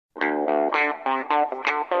With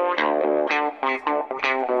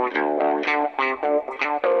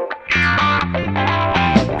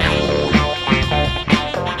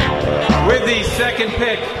the second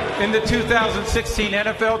pick in the 2016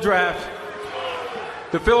 NFL Draft,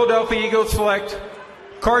 the Philadelphia Eagles select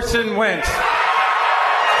Carson Wentz,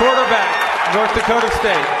 quarterback, North Dakota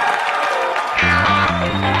State.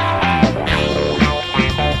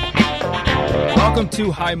 Welcome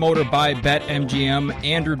to High Motor by BetMGM.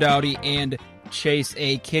 Andrew Dowdy and Chase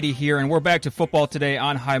A. Kitty here, and we're back to football today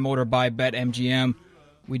on High Motor by BetMGM.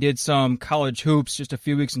 We did some college hoops just a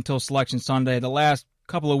few weeks until Selection Sunday. The last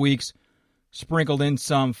couple of weeks sprinkled in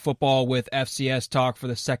some football with FCS talk for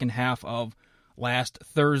the second half of last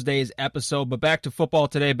Thursday's episode. But back to football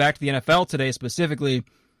today, back to the NFL today specifically.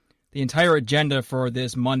 The entire agenda for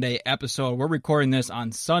this Monday episode. We're recording this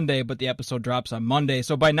on Sunday, but the episode drops on Monday.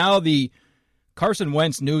 So by now the Carson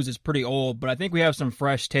Wentz news is pretty old, but I think we have some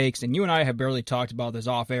fresh takes, and you and I have barely talked about this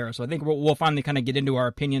off air. So I think we'll finally kind of get into our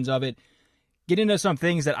opinions of it, get into some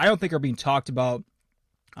things that I don't think are being talked about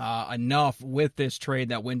enough with this trade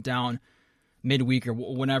that went down midweek or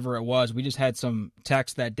whenever it was. We just had some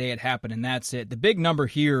text that day it happened, and that's it. The big number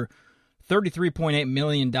here, $33.8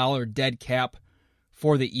 million dead cap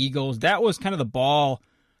for the Eagles. That was kind of the ball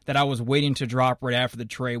that I was waiting to drop right after the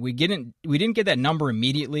trade. We didn't get that number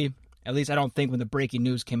immediately. At least I don't think when the breaking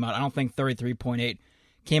news came out. I don't think 33.8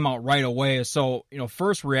 came out right away. So,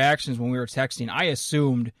 first reactions when we were texting, I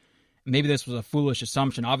assumed, maybe this was a foolish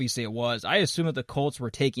assumption, obviously it was, I assumed that the Colts were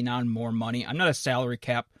taking on more money. I'm not a salary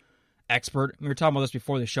cap expert. We were talking about this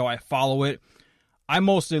before the show. I follow it. I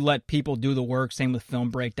mostly let people do the work, same with film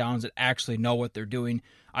breakdowns, that actually know what they're doing.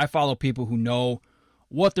 I follow people who know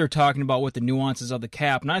what they're talking about with the nuances of the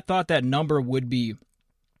cap, and I thought that number would be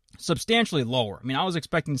substantially lower. I mean, I was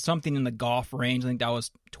expecting something in the Goff range. I think that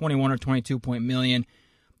was 21 or 22 million.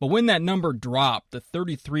 But when that number dropped, the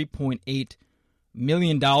 $33.8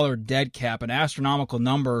 million dead cap, an astronomical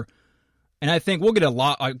number, and I think we'll get to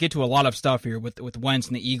a lot of stuff here with Wentz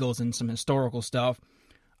and the Eagles and some historical stuff.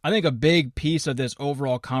 I think a big piece of this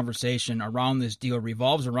overall conversation around this deal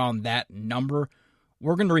revolves around that number.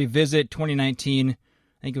 We're going to revisit 2019. I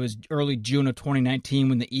think it was early June of 2019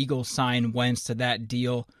 when the Eagles signed Wentz to that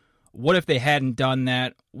deal. What if they hadn't done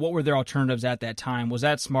that? What were their alternatives at that time? Was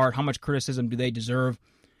that smart? How much criticism do they deserve?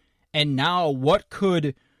 And now, what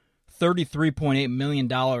could $33.8 million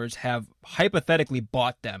have hypothetically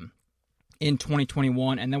bought them in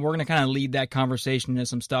 2021? And then we're going to kind of lead that conversation into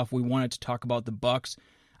some stuff. We wanted to talk about the Bucs.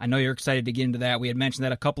 I know you're excited to get into that. We had mentioned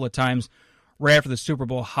that a couple of times right after the Super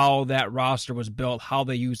Bowl, how that roster was built, how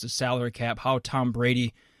they used the salary cap, how Tom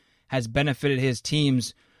Brady has benefited his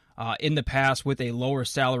teams in the past with a lower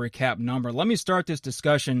salary cap number. Let me start this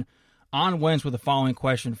discussion on Wentz with the following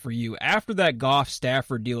question for you. After that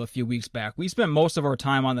Goff-Stafford deal a few weeks back, we spent most of our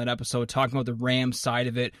time on that episode talking about the Rams side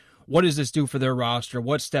of it. What does this do for their roster?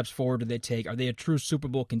 What steps forward do they take? Are they a true Super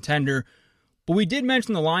Bowl contender? But we did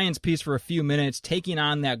mention the Lions piece for a few minutes, taking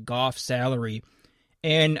on that Goff salary.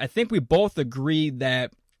 And I think we both agreed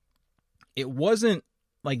that it wasn't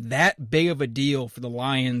like that big of a deal for the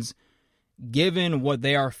Lions, given what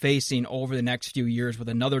they are facing over the next few years with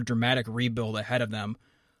another dramatic rebuild ahead of them.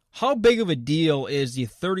 How big of a deal is the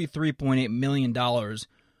 $33.8 million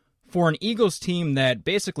for an Eagles team that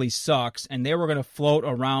basically sucks, and they were going to float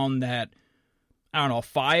around that,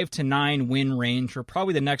 5 to 9 win range for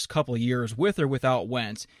probably the next couple of years with or without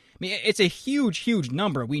Wentz? I mean, it's a huge, huge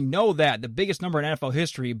number. We know that. The biggest number in NFL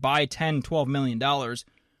history by $10, $12 million.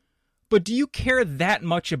 But do you care that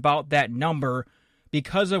much about that number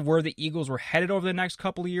because of where the Eagles were headed over the next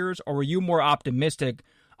couple of years, or were you more optimistic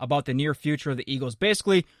about the near future of the Eagles?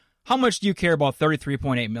 Basically, how much do you care about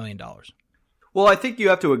 $33.8 million? Well, I think you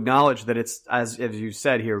have to acknowledge that it's, as you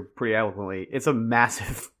said here pretty eloquently, it's a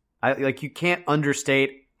massive, you can't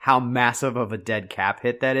understate how massive of a dead cap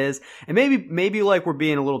hit that is. And maybe we're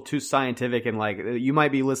being a little too scientific, and you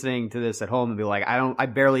might be listening to this at home and be like, I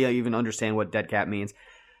barely even understand what dead cap means.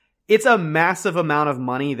 It's a massive amount of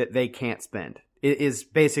money that they can't spend. It is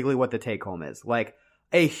basically what the take home is.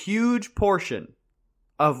 A huge portion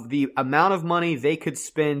of the amount of money they could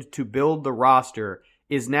spend to build the roster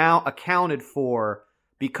is now accounted for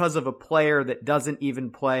because of a player that doesn't even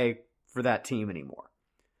play for that team anymore.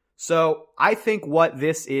 So I think what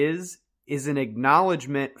this is an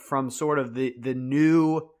acknowledgement from sort of the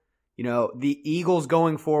new, the Eagles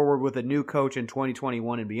going forward with a new coach in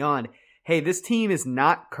 2021 and beyond. Hey, this team is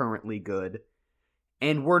not currently good,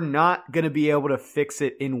 and we're not going to be able to fix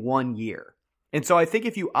it in 1 year. And so I think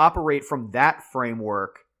if you operate from that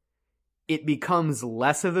framework, it becomes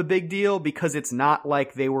less of a big deal because it's not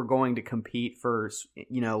like they were going to compete for,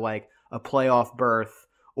 like a playoff berth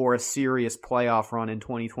or a serious playoff run in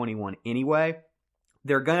 2021 anyway.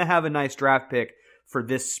 They're going to have a nice draft pick for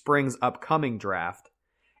this spring's upcoming draft.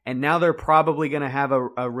 And now they're probably going to have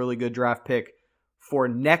a really good draft pick for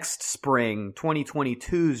next spring,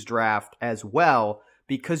 2022's draft as well,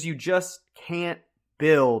 because you just can't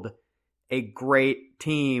build a great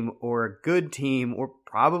team or a good team or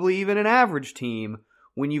probably even an average team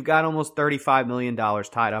when you've got almost $35 million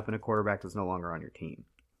tied up in a quarterback that's no longer on your team.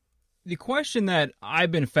 The question that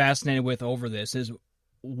I've been fascinated with over this is,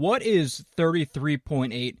 what is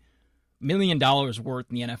 $33.8 million worth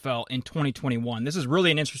in the NFL in 2021? This is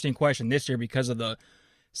really an interesting question this year because of the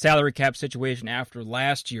salary cap situation after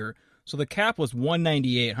last year. So the cap was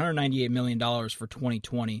 $198 million for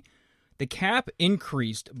 2020. The cap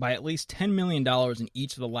increased by at least $10 million in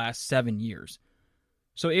each of the last 7 years.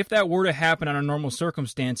 So if that were to happen under normal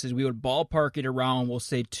circumstances, we would ballpark it around, we'll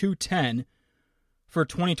say, $210 for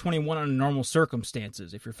 2021 under normal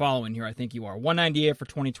circumstances. If you're following here, I think you are. $198 for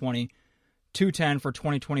 2020, $210 for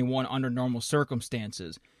 2021 under normal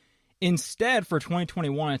circumstances. Instead, for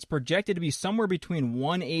 2021, it's projected to be somewhere between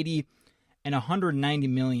 $180 and $190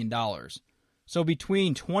 million. So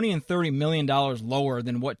between $20 and $30 million lower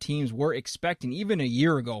than what teams were expecting even a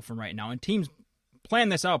year ago from right now. And teams plan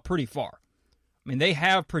this out pretty far. I mean, they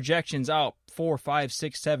have projections out 4, 5,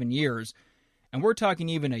 6, 7 years. And we're talking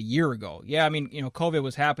even a year ago. Yeah, I mean, COVID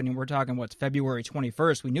was happening. We're talking, February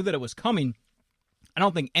 21st. We knew that it was coming. I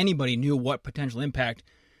don't think anybody knew what potential impact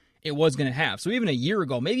it was going to have. So even a year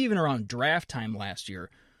ago, maybe even around draft time last year,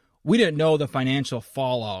 we didn't know the financial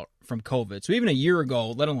fallout from COVID. So even a year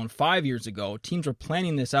ago, let alone 5 years ago, teams were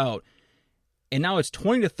planning this out. And now it's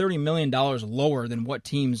 $20 to $30 million lower than what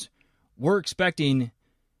teams were expecting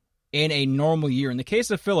in a normal year. In the case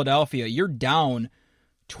of Philadelphia, you're down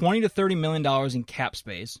 $20 to $30 million in cap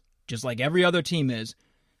space, just like every other team is.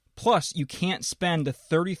 Plus, you can't spend the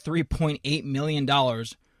 $33.8 million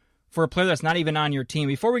for a player that's not even on your team.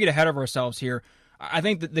 Before we get ahead of ourselves here, I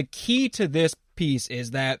think that the key to this piece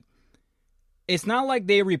is that it's not like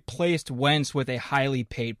they replaced Wentz with a highly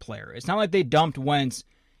paid player. It's not like they dumped Wentz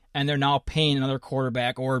and they're now paying another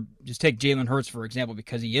quarterback, or just take Jalen Hurts, for example,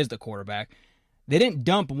 because he is the quarterback. They didn't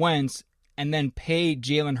dump Wentz and then pay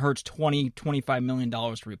Jalen Hurts $20, $25 million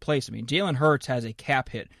to replace him. I mean, Jalen Hurts has a cap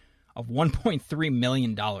hit of $1.3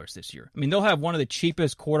 million this year. I mean, they'll have one of the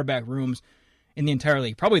cheapest quarterback rooms in the entire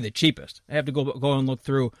league, probably the cheapest. I have to go and look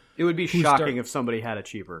through. It would be shocking if somebody had a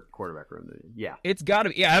cheaper quarterback room. Yeah, it's got to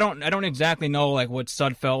be. Yeah, I don't exactly know like what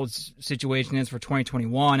Sudfeld's situation is for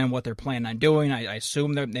 2021 and what they're planning on doing. I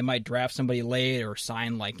assume that they might draft somebody late or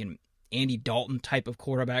sign like an Andy Dalton type of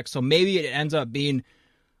quarterback. So maybe it ends up being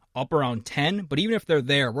up around 10. But even if they're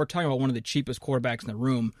there, we're talking about one of the cheapest quarterback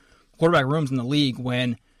rooms in the league.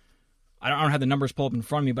 When I don't have the numbers pulled up in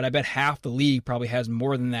front of me, but I bet half the league probably has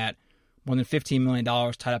more than that. More than $15 million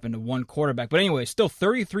tied up into one quarterback. But anyway, still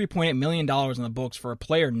 $33.8 million in the books for a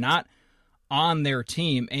player not on their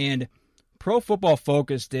team. And Pro Football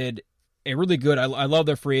Focus did a really good, I love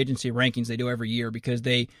their free agency rankings they do every year, because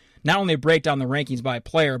they not only break down the rankings by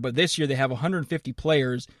player, but this year they have 150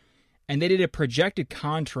 players, and they did a projected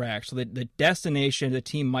contract, so that the destination the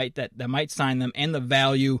team that might sign them, and the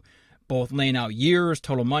value, both laying out years,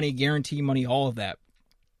 total money, guarantee money, all of that.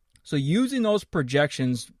 So using those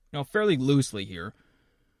projections fairly loosely here,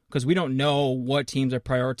 because we don't know what teams are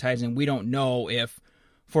prioritizing. We don't know if,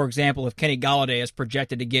 for example, if Kenny Golladay is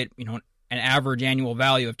projected to get an average annual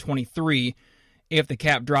value of 23, if the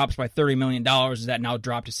cap drops by $30 million, does that now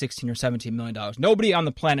drop to $16 or $17 million? Nobody on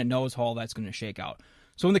the planet knows how all that's going to shake out.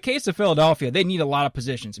 So in the case of Philadelphia, they need a lot of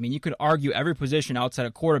positions. I mean, you could argue every position outside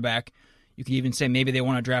of quarterback. You could even say maybe they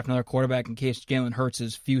want to draft another quarterback in case Jalen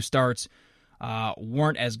Hurts' few starts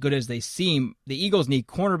weren't as good as they seem. The Eagles need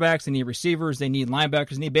cornerbacks, they need receivers, they need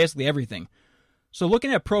linebackers, they need basically everything. So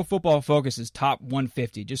looking at Pro Football Focus's top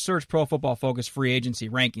 150, just search Pro Football Focus free agency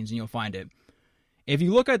rankings and you'll find it. If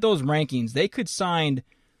you look at those rankings, they could sign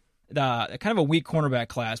kind of a weak cornerback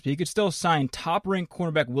class, but you could still sign top-ranked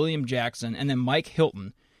cornerback William Jackson and then Mike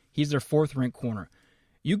Hilton. He's their fourth-ranked corner.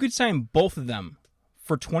 You could sign both of them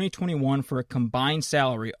for 2021 for a combined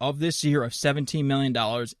salary of this year of $17 million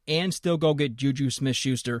and still go get Juju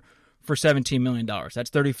Smith-Schuster for $17 million. That's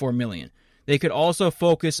 $34 million. They could also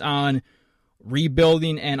focus on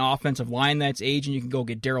rebuilding an offensive line that's aging. You can go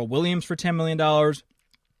get Darrell Williams for $10 million.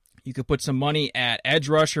 You could put some money at edge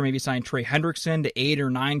rusher, maybe sign Trey Hendrickson to $8 or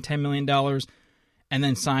 $9, $10 million, and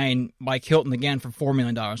then sign Mike Hilton again for $4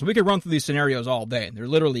 million. So we could run through these scenarios all day. They're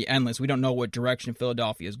literally endless. We don't know what direction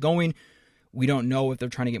Philadelphia is going. We don't know if they're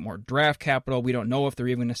trying to get more draft capital. We don't know if they're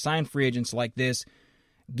even going to sign free agents like this,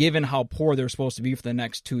 given how poor they're supposed to be for the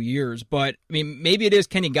next 2 years. But, I mean, maybe it is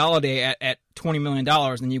Kenny Golladay at $20 million,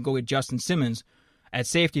 and then you go with Justin Simmons at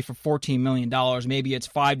safety for $14 million. Maybe it's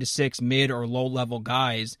 5 to 6 mid or low-level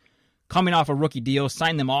guys coming off a rookie deal,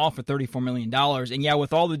 sign them all for $34 million. And yeah,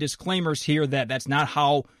 with all the disclaimers here that that's not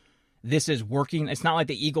how this is working, it's not like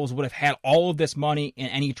the Eagles would have had all of this money in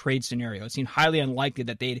any trade scenario. It seemed highly unlikely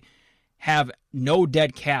that they'd have no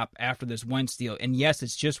dead cap after this Wentz deal. And yes,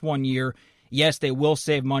 it's just 1 year. Yes, they will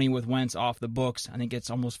save money with Wentz off the books. I think it's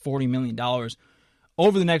almost $40 million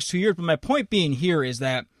over the next 2 years. But my point being here is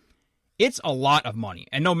that it's a lot of money.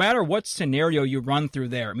 And no matter what scenario you run through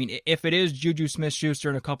there, I mean, if it is Juju Smith-Schuster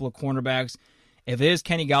and a couple of cornerbacks, if it is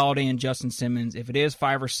Kenny Golladay and Justin Simmons, if it is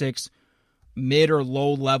 5 or 6 mid or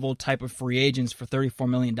low level type of free agents for $34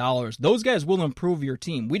 million, those guys will improve your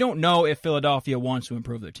team. We don't know if Philadelphia wants to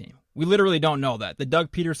improve their team. We literally don't know that. The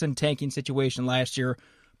Doug Peterson tanking situation last year,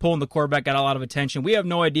 pulling the quarterback, got a lot of attention. We have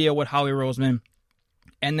no idea what Howie Roseman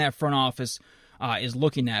and that front office is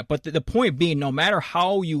looking at. But the point being, no matter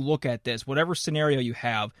how you look at this, whatever scenario you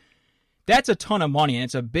have, that's a ton of money, and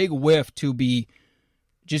it's a big whiff to be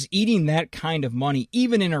just eating that kind of money,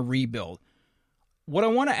 even in a rebuild. What I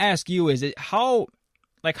want to ask you is, how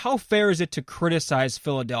fair is it to criticize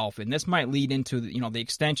Philadelphia? And this might lead into the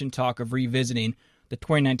extension talk of revisiting the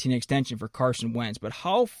 2019 extension for Carson Wentz. But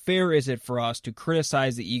how fair is it for us to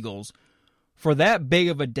criticize the Eagles for that big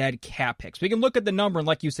of a dead cap hit? So we can look at the number, and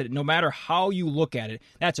like you said, no matter how you look at it,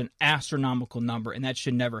 that's an astronomical number, and that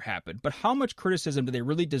should never happen. But how much criticism do they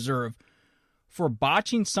really deserve for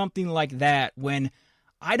botching something like that when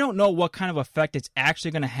I don't know what kind of effect it's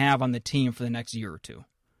actually going to have on the team for the next year or two?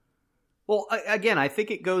 Well, again, I think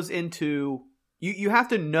it goes into, you have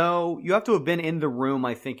to know, you have to have been in the room,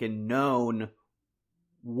 I think, and known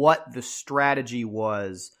what the strategy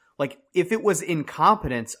was. Like, if it was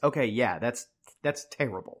incompetence, okay, yeah, that's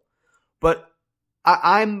terrible. But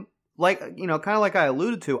I'm like, kind of like I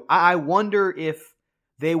alluded to, I wonder if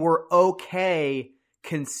they were okay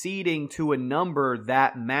conceding to a number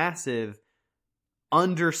that massive,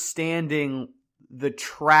 understanding the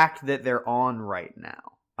track that they're on right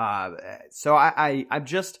now. So I'm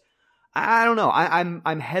just, I don't know.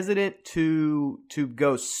 I'm hesitant to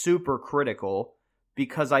go super critical,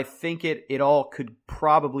 because I think it all could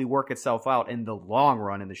probably work itself out in the long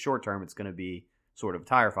run. In the short term, it's going to be sort of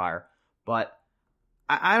tire fire. But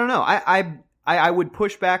I don't know. I would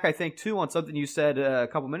push back, I think, too, on something you said a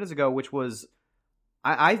couple minutes ago, which was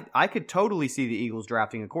I could totally see the Eagles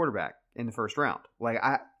drafting a quarterback in the first round. Like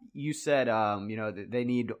you said, they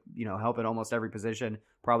need help at almost every position,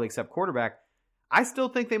 probably except quarterback. I still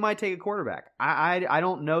think they might take a quarterback. I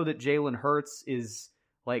don't know that Jalen Hurts is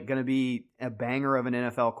like going to be a banger of an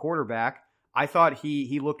NFL quarterback. I thought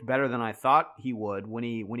he looked better than I thought he would when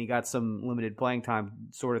he got some limited playing time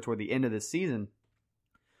sort of toward the end of this season.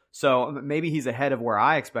 So maybe he's ahead of where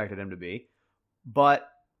I expected him to be. But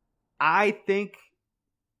I think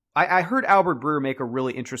I heard Albert Breer make a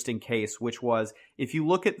really interesting case, which was, if you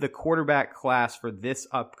look at the quarterback class for this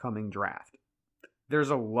upcoming draft,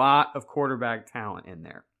 there's a lot of quarterback talent in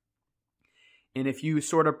there. And if you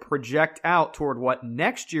sort of project out toward what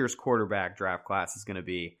next year's quarterback draft class is going to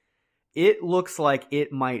be, it looks like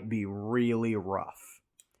it might be really rough.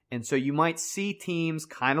 And so you might see teams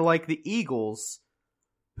kind of like the Eagles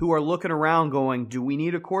who are looking around going, do we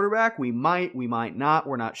need a quarterback? We might not.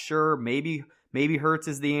 We're not sure. Maybe Hurts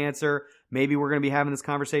is the answer. Maybe we're going to be having this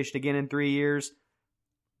conversation again in 3 years.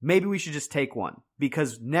 Maybe we should just take one,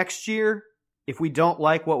 because next year, if we don't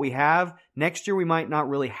like what we have, next year we might not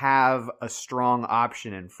really have a strong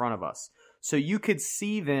option in front of us. So you could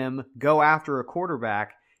see them go after a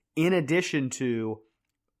quarterback in addition to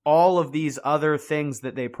all of these other things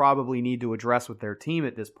that they probably need to address with their team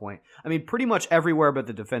at this point. I mean, pretty much everywhere but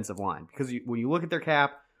the defensive line. Because when you look at their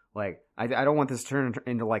cap, like, I don't want this to turn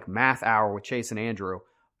into like math hour with Chase and Andrew,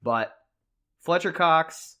 but Fletcher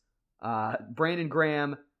Cox, Brandon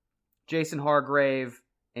Graham, Jason Hargrave,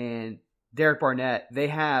 and Derek Barnett, they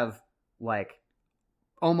have like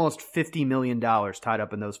almost $50 million tied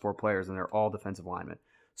up in those 4 players, and they're all defensive linemen.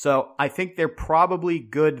 So I think they're probably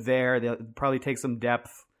good there. They'll probably take some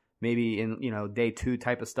depth, maybe in day 2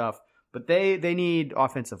 type of stuff. But they need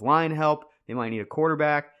offensive line help. They might need a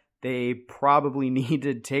quarterback. They probably need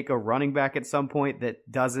to take a running back at some point that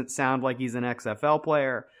doesn't sound like he's an XFL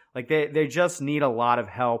player. Like they just need a lot of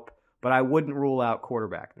help, but I wouldn't rule out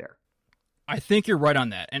quarterback there. I think you're right on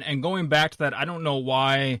that. And going back to that, I don't know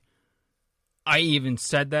why I even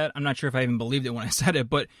said that. I'm not sure if I even believed it when I said it,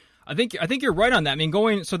 but I think you're right on that. I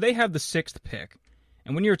mean, so they have the 6th pick,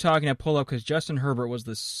 And when you were talking, I pull up because Justin Herbert was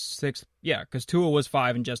the 6th. Yeah, because Tua was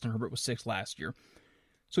 5 and Justin Herbert was 6 last year.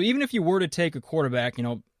 So even if you were to take a quarterback,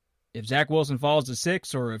 if Zach Wilson falls to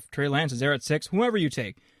 6 or if Trey Lance is there at 6, whoever you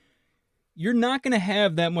take, you're not going to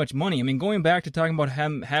have that much money. I mean, going back to talking about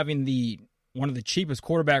him having one of the cheapest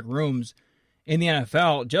quarterback rooms in the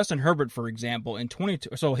NFL, Justin Herbert, for example,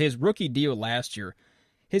 so his rookie deal last year,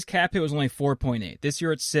 his cap hit was only 4.8. This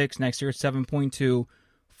year it's 6, next year it's 7.2,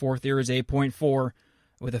 fourth year is 8.4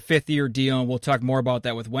 with a fifth-year deal, and we'll talk more about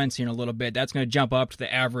that with Wentz here in a little bit. That's going to jump up to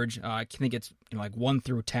the average. I think it's like 1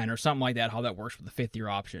 through 10 or something like that, how that works with the fifth-year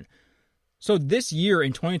option. So this year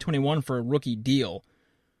in 2021 for a rookie deal,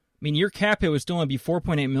 I mean, your cap hit would still only be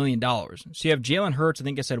 $4.8 million. So you have Jalen Hurts, I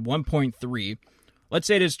think I said 1.3. Let's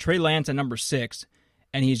say it is Trey Lance at number 6,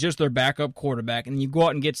 and he's just their backup quarterback, and you go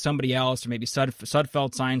out and get somebody else, or maybe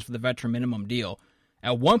Sudfeld signs for the veteran minimum deal.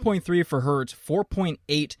 At 1.3 for Hurts,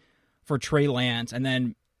 4.8 for Trey Lance, and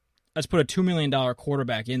then let's put a $2 million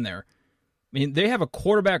quarterback in there. I mean, they have a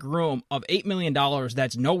quarterback room of $8 million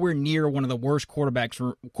that's nowhere near one of the worst quarterback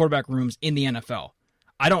rooms in the NFL.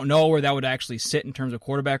 I don't know where that would actually sit in terms of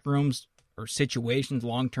quarterback rooms or situations,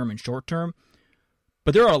 long-term and short-term,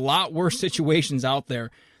 but there are a lot worse situations out there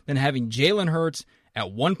than having Jalen Hurts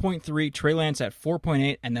at 1.3, Trey Lance at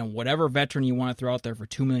 4.8, and then whatever veteran you want to throw out there for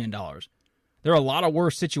 $2 million. There are a lot of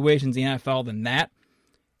worse situations in the NFL than that,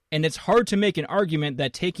 and it's hard to make an argument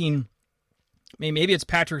that taking, maybe it's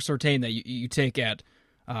Patrick Surtain that you take at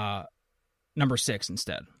number 6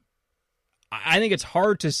 instead. I think it's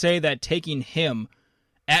hard to say that taking him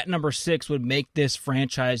at number 6 would make this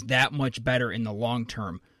franchise that much better in the long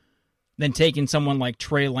term than taking someone like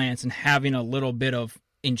Trey Lance and having a little bit of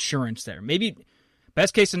insurance there. Maybe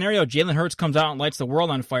best case scenario, Jalen Hurts comes out and lights the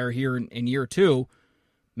world on fire here in year 2.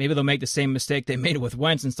 Maybe they'll make the same mistake they made with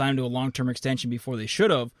Wentz and sign him to a long-term extension before they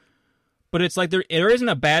should have. But it's like there isn't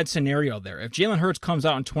a bad scenario there. If Jalen Hurts comes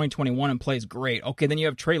out in 2021 and plays great, okay, then you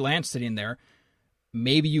have Trey Lance sitting there.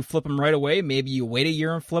 Maybe you flip him right away. Maybe you wait a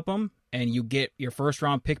year and flip him, and you get your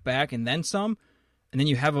first-round pick back and then some. And then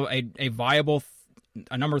you have a viable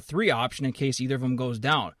number 3 option in case either of them goes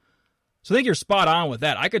down. So I think you're spot on with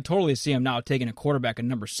that. I could totally see him now taking a quarterback at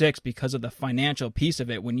number 6 because of the financial piece of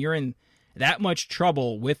it. When you're in that much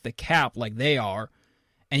trouble with the cap like they are,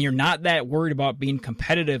 and you're not that worried about being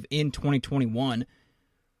competitive in 2021,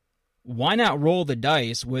 why not roll the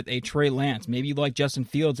dice with a Trey Lance? Maybe you like Justin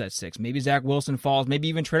Fields at 6. Maybe Zach Wilson falls. Maybe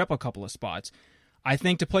even trade up a couple of spots. I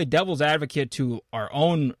think to play devil's advocate to our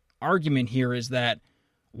own argument here is that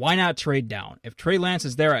why not trade down? If Trey Lance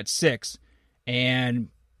is there at 6 and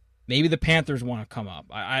maybe the Panthers want to come up.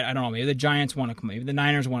 I don't know. Maybe the Giants want to come up. Maybe the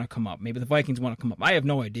Niners want to come up. Maybe the Vikings want to come up. I have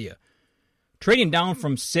no idea. Trading down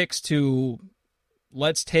from 6 to,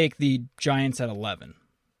 let's take the Giants at 11.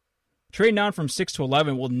 Trading down from 6 to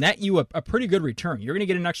 11 will net you a pretty good return. You're going to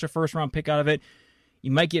get an extra first-round pick out of it.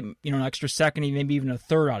 You might get an extra second, maybe even a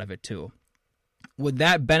third out of it too. Would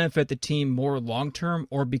that benefit the team more long-term,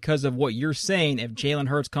 or because of what you're saying, if Jalen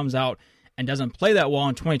Hurts comes out and doesn't play that well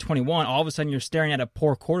in 2021, all of a sudden you're staring at a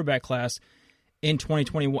poor quarterback class in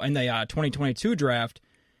 2021 in the 2022 draft,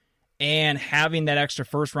 and having that extra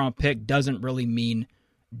first-round pick doesn't really mean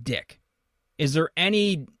dick.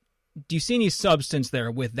 Do you see any substance there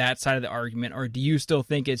with that side of the argument, or do you still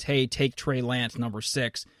think it's, hey, take Trey Lance, number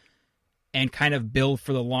 6, and kind of build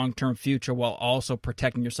for the long-term future while also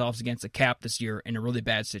protecting yourselves against the cap this year in a really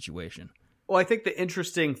bad situation? Well, I think the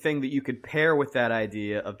interesting thing that you could pair with that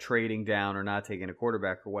idea of trading down or not taking a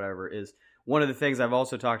quarterback or whatever is one of the things I've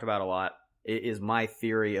also talked about a lot is my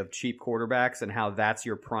theory of cheap quarterbacks and how that's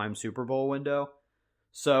your prime Super Bowl window.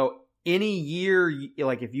 So any year,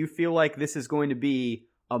 like if you feel like this is going to be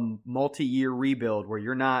a multi-year rebuild where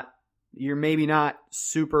you're maybe not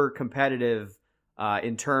super competitive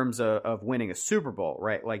in terms of winning a Super Bowl,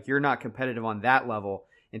 right? Like you're not competitive on that level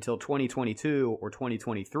until 2022 or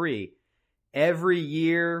 2023. Every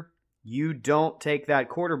year you don't take that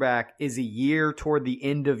quarterback is a year toward the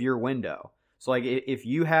end of your window. So like if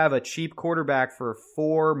you have a cheap quarterback for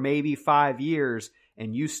 4, maybe 5 years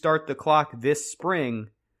and you start the clock this spring,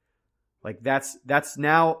 like that's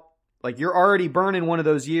now, like you're already burning one of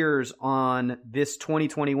those years on this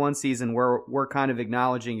 2021 season where we're kind of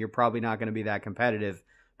acknowledging you're probably not going to be that competitive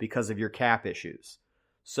because of your cap issues.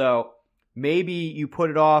 So maybe you put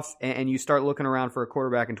it off and you start looking around for a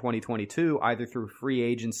quarterback in 2022, either through free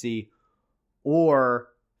agency or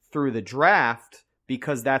through the draft,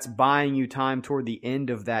 because that's buying you time toward the end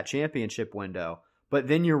of that championship window. But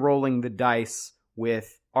then you're rolling the dice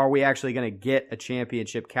with, are we actually going to get a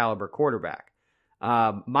championship caliber quarterback?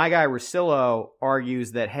 My guy Russillo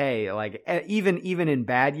argues that, hey, like even in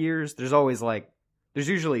bad years, there's always like There's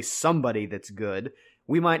usually somebody that's good.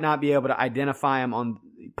 We might not be able to identify them on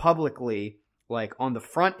publicly, like on the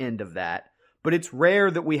front end of that, but it's rare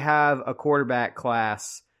that we have a quarterback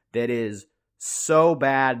class that is so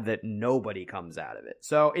bad that nobody comes out of it.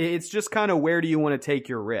 So it's just kind of, where do you want to take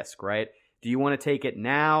your risk, right? Do you want to take it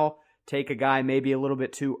now, take a guy maybe a little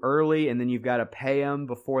bit too early, and then you've got to pay him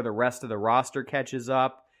before the rest of the roster catches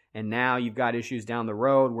up, and now you've got issues down the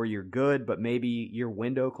road where you're good, but maybe your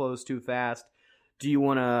window closed too fast? Do you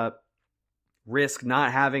want to risk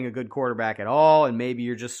not having a good quarterback at all, and maybe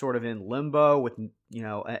you're just sort of in limbo with, you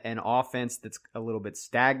know, an offense that's a little bit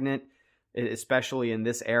stagnant, especially in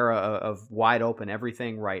this era of wide open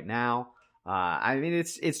everything right now? I mean,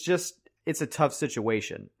 it's a tough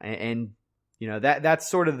situation, and you know, that's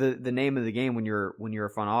sort of the name of the game when you're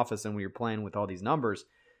a front office and when you're playing with all these numbers.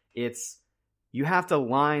 It's, you have to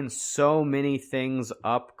line so many things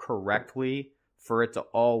up correctly for it to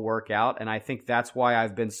all work out. And I think that's why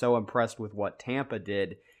I've been so impressed with what Tampa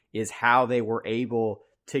did, is how they were able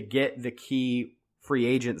to get the key free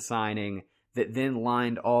agent signing that then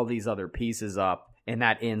lined all these other pieces up, and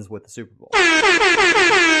that ends with the Super Bowl.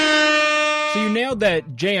 So you nailed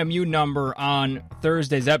that JMU number on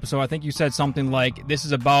Thursday's episode. I think you said something like, this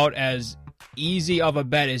is about as easy of a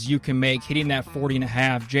bet as you can make, hitting that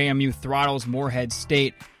 40.5. JMU throttles Morehead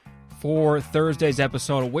State for Thursday's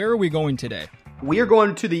episode. Where are we going today? We are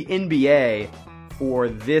going to the NBA for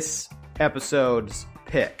this episode's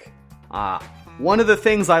pick. One of the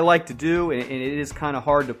things I like to do, and it is kind of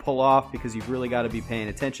hard to pull off because you've really got to be paying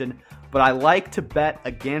attention, but I like to bet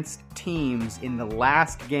against teams in the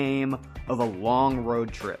last game of a long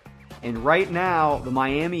road trip. And right now, the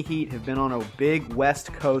Miami Heat have been on a big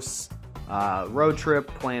West Coast road trip,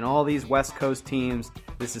 playing all these West Coast teams.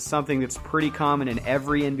 This is something that's pretty common in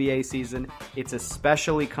every NBA season. It's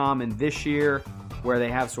especially common this year, where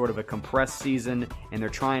they have sort of a compressed season and they're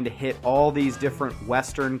trying to hit all these different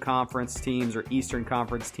Western Conference teams or Eastern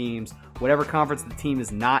Conference teams. Whatever conference the team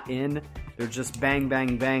is not in, they're just bang,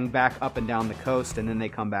 bang, bang back up and down the coast, and then they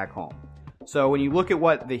come back home. So when you look at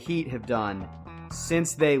what the Heat have done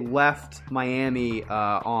since they left Miami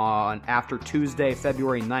after Tuesday,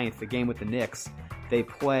 February 9th, the game with the Knicks, they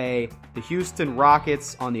play the Houston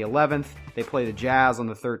Rockets on the 11th. They play the Jazz on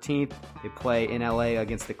the 13th. They play in LA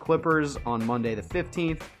against the Clippers on Monday the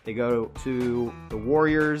 15th. They go to the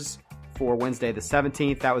Warriors for Wednesday the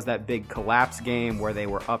 17th. That was that big collapse game where they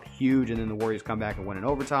were up huge and then the Warriors come back and win in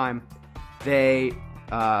overtime. They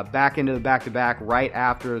back into the back-to-back right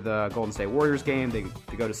after the Golden State Warriors game. They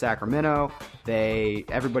go to Sacramento.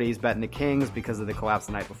 Everybody's betting the Kings because of the collapse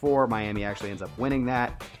the night before. Miami actually ends up winning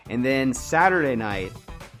that. And then Saturday night,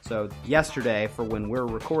 so yesterday for when we're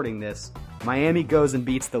recording this, Miami goes and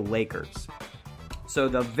beats the Lakers. So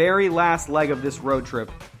the very last leg of this road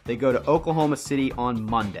trip, they go to Oklahoma City on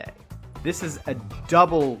Monday. This is a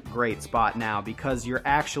double great spot now because you're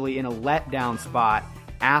actually in a letdown spot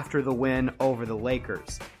after the win over the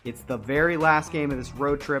Lakers. It's the very last game of this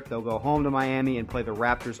road trip. They'll go home to Miami and play the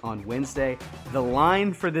Raptors on Wednesday. The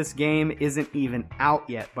line for this game isn't even out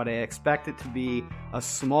yet, but I expect it to be a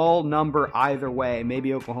small number either way.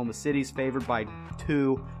 Maybe Oklahoma City's favored by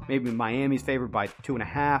 2, maybe Miami's favored by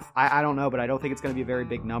 2.5. I don't know, but I don't think it's going to be a very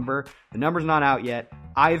big number. The number's not out yet.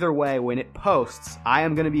 Either way, when it posts, I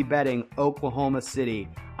am going to be betting Oklahoma City.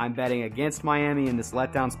 I'm betting against Miami in this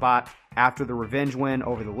letdown spot after the revenge win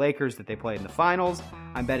over the Lakers that they played in the finals.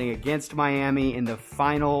 I'm betting against Miami in the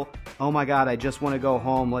final, oh my God, I just want to go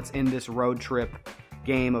home, let's end this road trip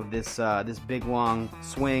game of this big long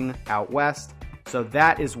swing out west. So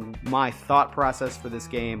that is my thought process for this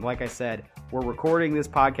game. Like I said, we're recording this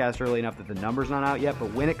podcast early enough that the number's not out yet,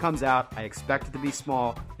 but when it comes out, I expect it to be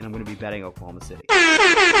small, and I'm going to be betting Oklahoma City.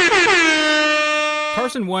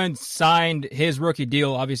 Carson Wentz signed his rookie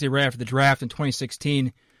deal, obviously, right after the draft in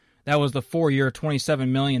 2016. That was the 4-year, $27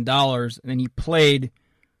 million. And then he played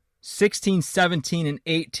 16, 17, and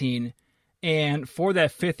 18. And for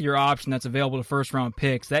that fifth-year option that's available to first-round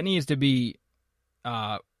picks, that needs to be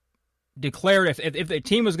declared. If the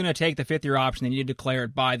team was going to take the fifth-year option, they need to declare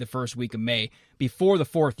it by the first week of May, before the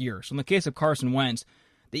fourth year. So in the case of Carson Wentz,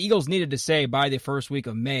 the Eagles needed to say by the first week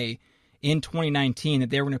of May in 2019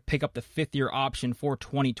 that they were going to pick up the fifth-year option for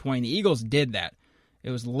 2020. The Eagles did that. It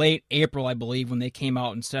was late April, I believe, when they came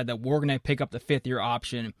out and said that we're going to pick up the fifth-year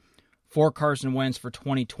option for Carson Wentz for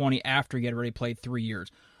 2020 after he had already played 3 years.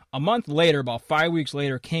 A month later, about 5 weeks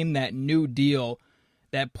later, came that new deal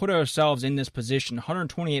that put ourselves in this position,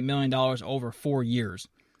 $128 million over 4 years.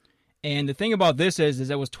 And the thing about this is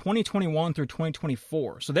it was 2021 through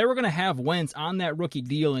 2024. So they were going to have Wentz on that rookie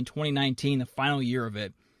deal in 2019, the final year of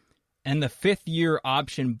it. And the fifth-year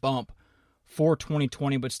option bump for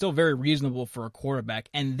 2020, but still very reasonable for a quarterback.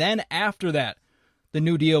 And then after that, the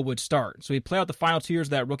new deal would start. So he'd play out the final 2 years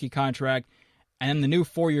of that rookie contract, and then the new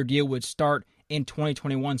 4-year deal would start in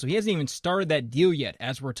 2021. So he hasn't even started that deal yet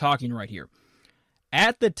as we're talking right here.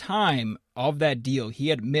 At the time of that deal, he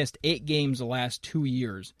had missed 8 games the last 2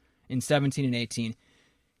 years in 17 and 18.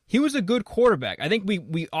 He was a good quarterback. I think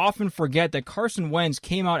we often forget that Carson Wentz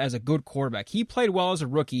came out as a good quarterback. He played well as a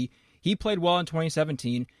rookie. He played well in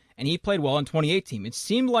 2017, and he played well in 2018. It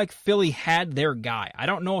seemed like Philly had their guy. I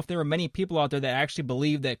don't know if there were many people out there that actually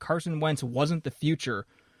believed that Carson Wentz wasn't the future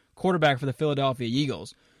quarterback for the Philadelphia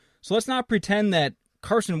Eagles. So let's not pretend that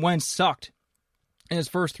Carson Wentz sucked in his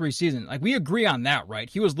first 3 seasons. Like, we agree on that, right?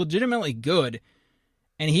 He was legitimately good,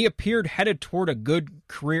 and he appeared headed toward a good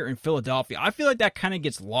career in Philadelphia. I feel like that kind of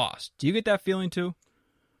gets lost. Do you get that feeling too?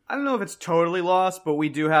 I don't know if it's totally lost, but we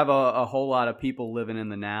do have a whole lot of people living in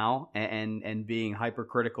the now and being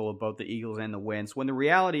hypercritical of both the Eagles and the Wentz, when the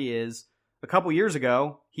reality is, a couple years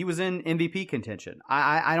ago, he was in MVP contention.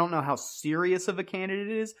 I don't know how serious of a candidate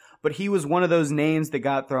it is, but he was one of those names that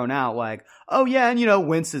got thrown out like, oh yeah, and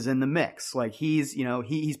Wentz is in the mix. Like he's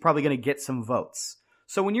probably going to get some votes.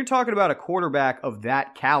 So when you're talking about a quarterback of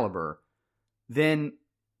that caliber, then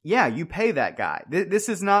yeah, you pay that guy. This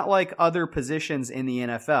is not like other positions in the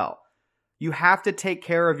NFL. You have to take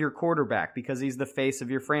care of your quarterback because he's the face of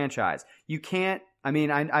your franchise. You can't,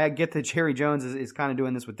 I get that Jerry Jones is kind of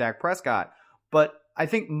doing this with Dak Prescott, but I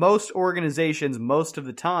think most organizations, most of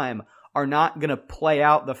the time, are not going to play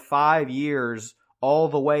out the 5 years all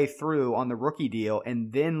the way through on the rookie deal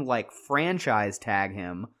and then like franchise tag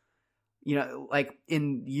him, like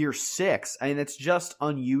in year 6. I mean, it's just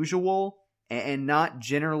unusual and not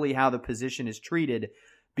generally how the position is treated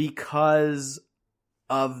because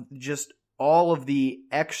of just all of the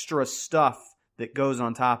extra stuff that goes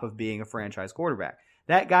on top of being a franchise quarterback.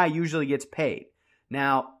 That guy usually gets paid.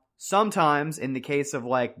 Now, sometimes in the case of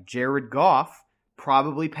like Jared Goff,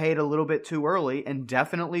 probably paid a little bit too early and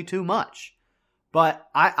definitely too much. But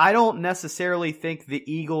I don't necessarily think the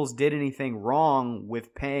Eagles did anything wrong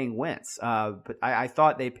with paying Wentz. But I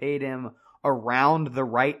thought they paid him around the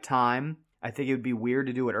right time. I think it would be weird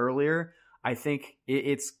to do it earlier. I think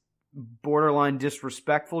it's borderline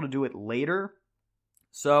disrespectful to do it later.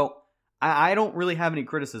 So I don't really have any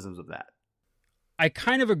criticisms of that. I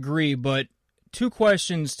kind of agree, but 2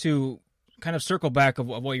 questions to kind of circle back of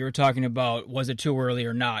what you were talking about. Was it too early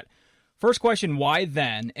or not? First question, why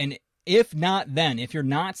then? And if not then, if you're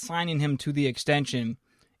not signing him to the extension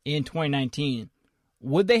in 2019,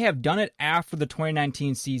 would they have done it after the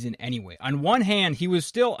 2019 season anyway? On one hand, he was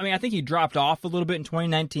still, I think he dropped off a little bit in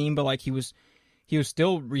 2019, but like he was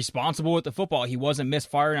still responsible with the football. He wasn't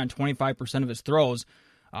misfiring on 25% of his throws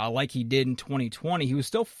like he did in 2020. He was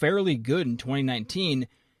still fairly good in 2019,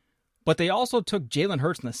 but they also took Jalen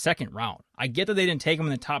Hurts in the 2nd round. I get that they didn't take him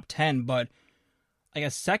in the top 10, but like a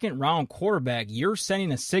 2nd round quarterback, you're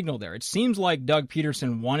sending a signal there. It seems like Doug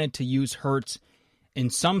Peterson wanted to use Hurts in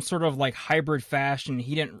some sort of like hybrid fashion.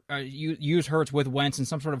 He didn't use Hurts with Wentz in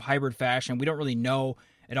some sort of hybrid fashion. We don't really know.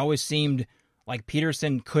 It always seemed like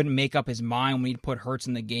Peterson couldn't make up his mind when he'd put Hurts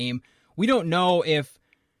in the game. We don't know if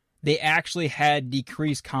they actually had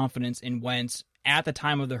decreased confidence in Wentz at the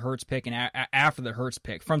time of the Hurts pick and after the Hurts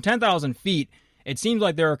pick. From 10,000 feet, it seems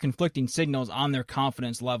like there are conflicting signals on their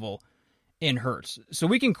confidence level in Hurts. So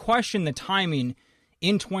we can question the timing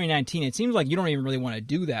in 2019. It seems like you don't even really want to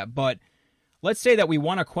do that, but let's say that we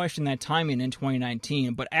want to question that timing in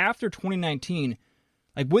 2019, but after 2019,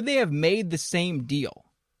 like, would they have made the same deal?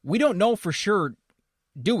 We don't know for sure,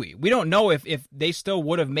 do we? We don't know if they still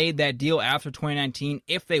would have made that deal after 2019.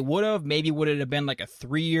 If they would have, maybe would it have been like a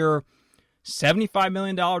 3-year, $75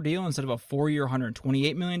 million deal instead of a 4-year,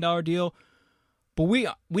 $128 million deal? But we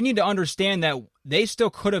need to understand that they still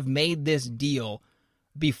could have made this deal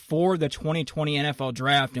before the 2020 NFL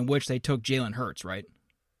draft in which they took Jalen Hurts, right?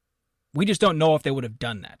 We just don't know if they would have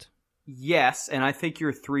done that. Yes, and I think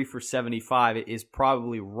your 3 for 75 is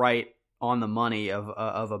probably right on the money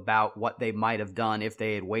of about what they might have done if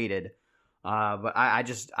they had waited. But I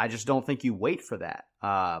just don't think you wait for that.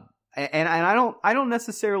 And I don't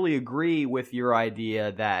necessarily agree with your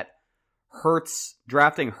idea that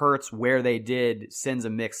drafting Hurts where they did sends a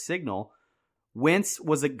mixed signal. Wentz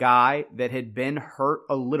was a guy that had been hurt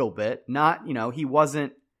a little bit. Not, he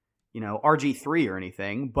wasn't, RG3 or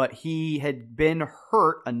anything, but he had been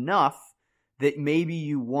hurt enough that maybe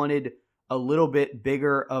you wanted a little bit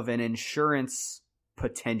bigger of an insurance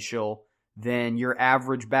potential than your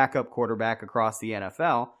average backup quarterback across the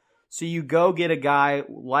NFL. So you go get a guy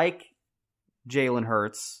like Jalen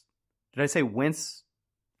Hurts. Did I say Wentz?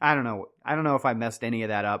 I don't know if I messed any of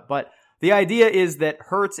that up, but The idea is that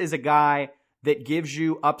Hurts is a guy that gives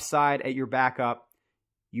you upside at your backup.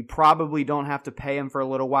 You probably don't have to pay him for a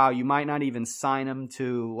little while. You might not even sign him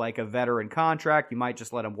to like a veteran contract. You might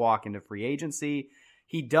just let him walk into free agency.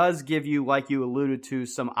 He does give you, like you alluded to,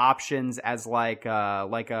 some options as like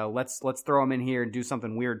a let's throw him in here and do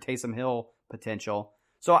something weird, Taysom Hill potential.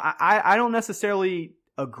 So I don't necessarily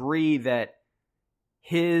agree that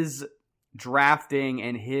his drafting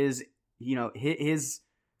and his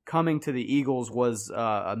coming to the Eagles was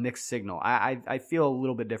a mixed signal. I feel a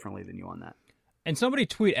little bit differently than you on that. And somebody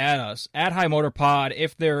tweet at us, at High Motor Pod,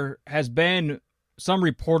 if there has been some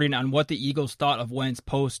reporting on what the Eagles thought of Wentz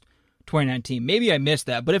post 2019. Maybe I missed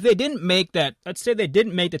that, but if they didn't make that, let's say they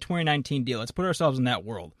didn't make the 2019 deal. Let's put ourselves in that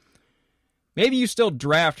world. Maybe you still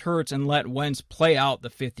draft Hurts and let Wentz play out the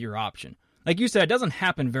fifth-year option. Like you said, it doesn't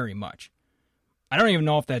happen very much. I don't even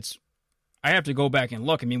know if that's... I have to go back and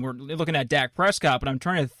look. I mean, we're looking at Dak Prescott, but I'm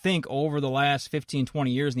trying to think over the last 15, 20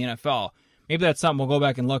 years in the NFL. Maybe that's something we'll go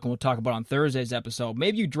back and look and we'll talk about on Thursday's episode.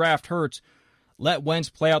 Maybe you draft Hurts, let Wentz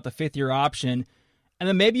play out the fifth-year option, and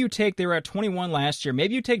then maybe you take, they were at 21 last year,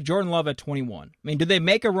 maybe you take Jordan Love at 21. I mean, did they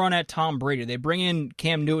make a run at Tom Brady? Did they bring in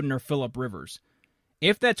Cam Newton or Phillip Rivers?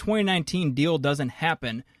 If that 2019 deal doesn't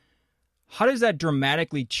happen, how does that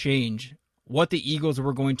dramatically change what the Eagles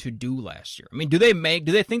were going to do last year? I mean, do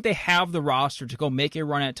they think they have the roster to go make a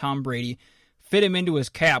run at Tom Brady, fit him into his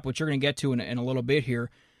cap, which you're going to get to in a little bit here,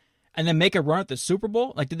 and then make a run at the Super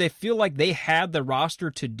Bowl? Like, did they feel like they had the roster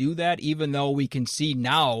to do that, even though we can see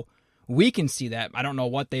that. I don't know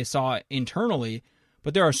what they saw internally,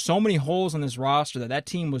 but there are so many holes in this roster that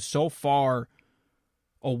team was so far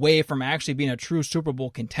away from actually being a true Super Bowl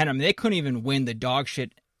contender. I mean, they couldn't even win the dog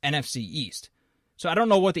shit NFC East. So I don't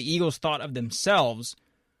know what the Eagles thought of themselves,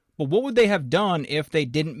 but what would they have done if they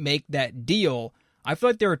didn't make that deal? I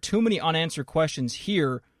feel like there are too many unanswered questions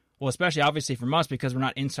here. Well, especially obviously from us because we're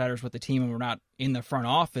not insiders with the team and we're not in the front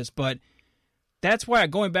office. But that's why,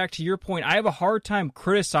 going back to your point, I have a hard time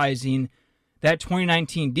criticizing that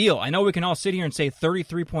 2019 deal. I know we can all sit here and say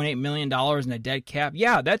 $33.8 million in a dead cap.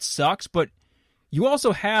 Yeah, that sucks, but you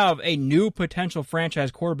also have a new potential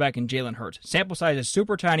franchise quarterback in Jalen Hurts. Sample size is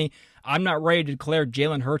super tiny. I'm not ready to declare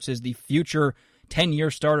Jalen Hurts as the future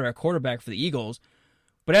 10-year starter at quarterback for the Eagles.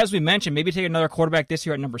 But as we mentioned, maybe take another quarterback this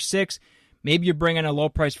year at number 6. Maybe you bring in a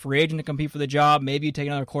low-price free agent to compete for the job. Maybe you take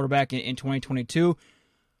another quarterback in 2022.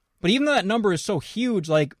 But even though that number is so huge,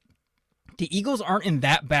 like, the Eagles aren't in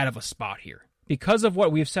that bad of a spot here. Because of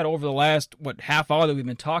what we've said over the last, half hour that we've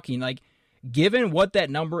been talking, like, given what that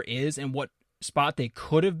number is and what spot they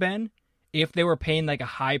could have been if they were paying, like, a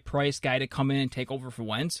high-priced guy to come in and take over for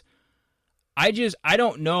Wentz, I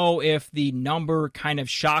don't know if the number kind of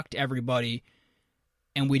shocked everybody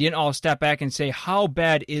and we didn't all step back and say, how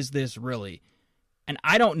bad is this really? And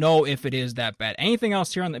I don't know if it is that bad. Anything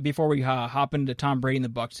else here on before we hop into Tom Brady and the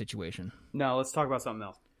Bucs situation? No, let's talk about something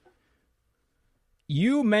else.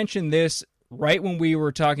 You mentioned this right when we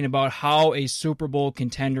were talking about how a Super Bowl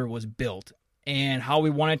contender was built and how we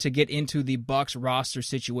wanted to get into the Bucs roster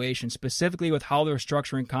situation, specifically with how they're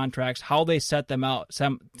structuring contracts, how they set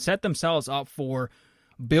themselves up for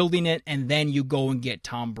building it, and then you go and get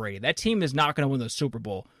Tom Brady. That team is not going to win the Super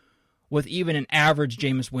Bowl with even an average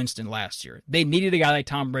Jameis Winston last year. They needed a guy like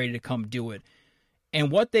Tom Brady to come do it.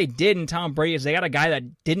 And what they did in Tom Brady is they got a guy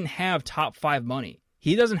that didn't have top 5 money.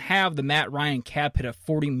 He doesn't have the Matt Ryan cap hit of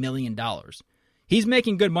 $40 million. He's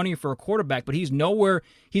making good money for a quarterback, but he's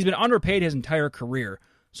been underpaid his entire career.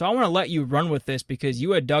 So I want to let you run with this because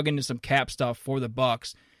you had dug into some cap stuff for the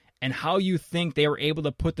Bucs and how you think they were able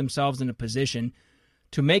to put themselves in a position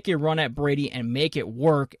to make a run at Brady and make it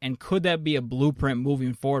work, and could that be a blueprint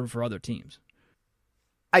moving forward for other teams?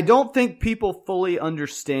 I don't think people fully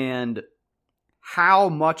understand how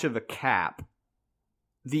much of a cap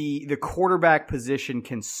the quarterback position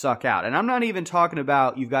can suck out. And I'm not even talking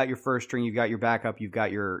about you've got your first string, you've got your backup, you've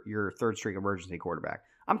got your third string emergency quarterback.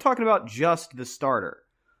 I'm talking about just the starter.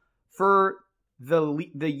 For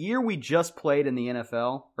the year we just played in the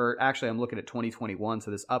NFL, or actually I'm looking at 2021,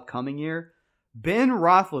 so this upcoming year, Ben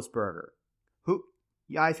Roethlisberger, who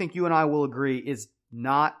I think you and I will agree is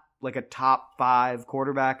not like a top 5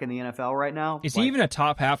 quarterback in the NFL right now. Is he even a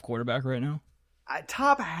top half quarterback right now?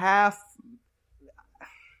 Top half.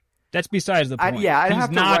 That's besides the point. I'd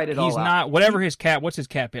have to write it all out. He's not, whatever his cap, what's his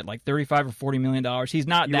cap hit? Like $35 or $40 million? He's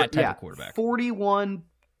not that type of quarterback.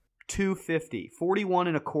 41,250, 41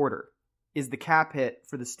 and a quarter is the cap hit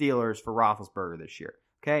for the Steelers for Roethlisberger this year.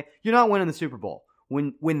 Okay? You're not winning the Super Bowl.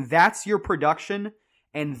 When that's your production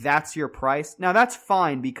and that's your price, now that's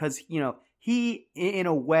fine because, he in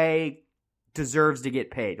a way deserves to get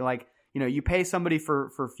paid. Like, you pay somebody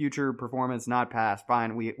for future performance, not past.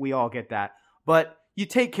 Fine, we all get that. But you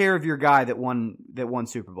take care of your guy that won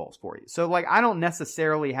Super Bowls for you. So like, I don't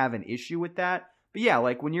necessarily have an issue with that. But yeah,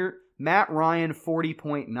 like when you're Matt Ryan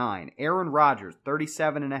 40.9, Aaron Rodgers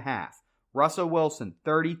 37.5, Russell Wilson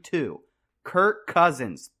 32, Kirk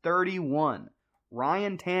Cousins 31,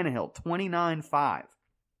 Ryan Tannehill 29.5.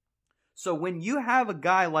 So when you have a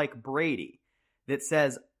guy like Brady that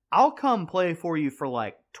says, I'll come play for you for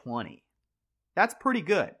like 20, that's pretty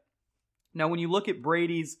good. Now when you look at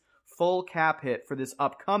Brady's full cap hit for this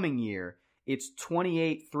upcoming year, it's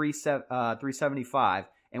 28,375.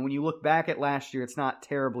 And when you look back at last year, it's not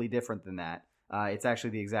terribly different than that. It's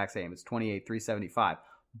actually the exact same. It's 28,375.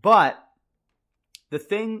 But the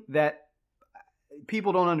thing that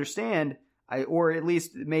people don't understand, or at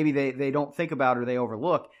least maybe they don't think about or they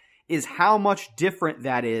overlook, is how much different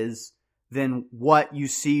that is than what you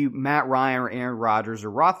see Matt Ryan or Aaron Rodgers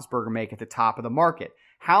or Roethlisberger make at the top of the market.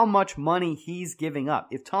 How much money he's giving up.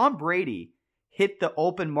 If Tom Brady hit the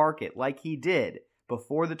open market like he did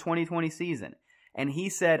before the 2020 season, and he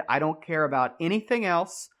said, I don't care about anything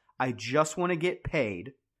else, I just want to get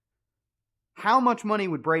paid, how much money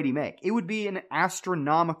would Brady make? It would be an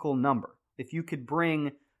astronomical number. If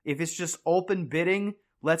it's just open bidding,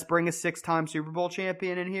 let's bring a 6-time Super Bowl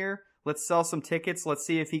champion in here, let's sell some tickets, let's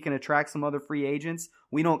see if he can attract some other free agents.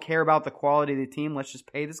 We don't care about the quality of the team, let's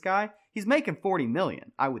just pay this guy. He's making $40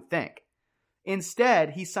 million, I would think. Instead,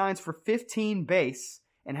 he signs for 15 base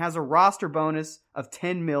and has a roster bonus of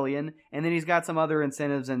 $10 million, and then he's got some other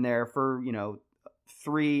incentives in there for,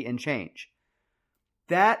 3 and change.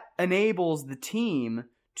 That enables the team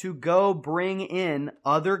to go bring in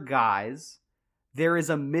other guys. There is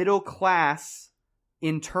a middle class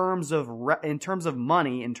in terms of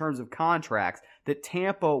money, in terms of contracts, that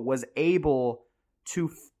Tampa was able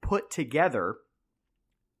to put together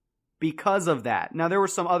because of that. Now, there were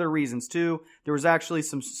some other reasons too. There was actually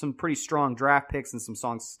some pretty strong draft picks and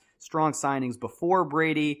some strong signings before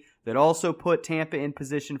Brady that also put Tampa in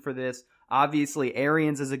position for this. Obviously,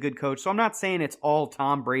 Arians is a good coach, so I'm not saying it's all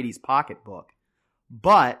Tom Brady's pocketbook.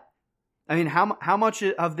 But, I mean, how much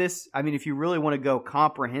of this, I mean, if you really want to go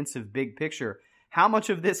comprehensive big picture, how much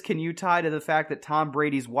of this can you tie to the fact that Tom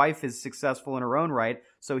Brady's wife is successful in her own right,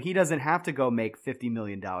 so he doesn't have to go make $50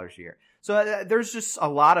 million a year? So there's just a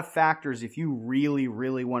lot of factors if you really,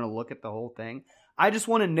 really want to look at the whole thing. I just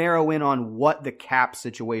want to narrow in on what the cap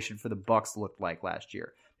situation for the Bucs looked like last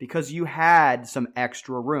year, because you had some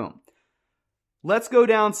extra room. Let's go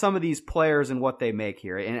down some of these players and what they make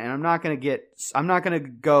here. And I'm not going to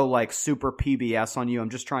go like super PBS on you. I'm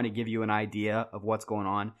just trying to give you an idea of what's going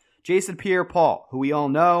on. Jason Pierre-Paul, who we all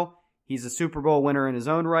know, he's a Super Bowl winner in his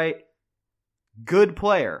own right. Good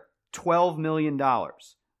player, $12 million.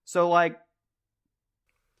 So, like,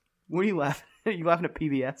 what are you laughing at? Are you laughing at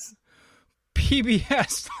PBS?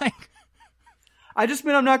 PBS, like... I just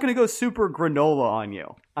mean I'm not going to go super granola on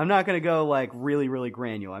you. I'm not going to go, like, really, really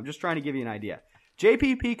granular. I'm just trying to give you an idea.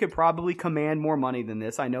 JPP could probably command more money than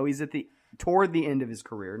this. I know he's toward the end of his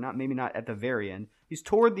career. Maybe not at the very end. He's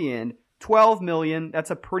toward the end. $12 million,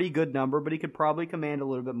 that's a pretty good number, but he could probably command a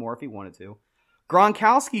little bit more if he wanted to.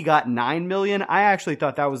 Gronkowski got $9 million. I actually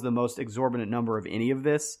thought that was the most exorbitant number of any of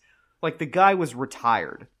this. Like, the guy was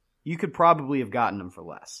retired. You could probably have gotten him for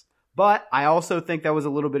less. But I also think that was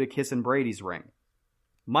a little bit of kissing Brady's ring.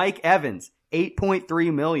 Mike Evans,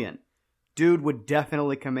 $8.3 million. Dude would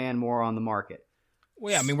definitely command more on the market.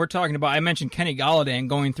 Well, yeah, I mean, we're talking about, I mentioned Kenny Golladay and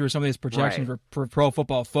going through some of these projections for Pro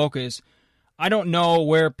Football Focus. I don't know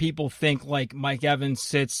where people think like Mike Evans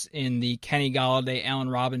sits in the Kenny Golladay, Allen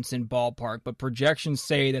Robinson ballpark, but projections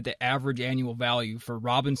say that the average annual value for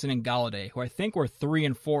Robinson and Golladay, who I think were 3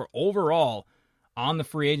 and 4 overall on the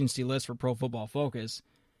free agency list for Pro Football Focus,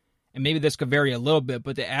 and maybe this could vary a little bit,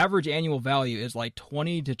 but the average annual value is like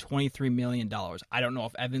 $20 to $23 million. I don't know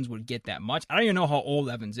if Evans would get that much. I don't even know how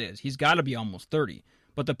old Evans is. He's got to be almost 30.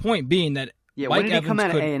 But the point being that Mike when did he come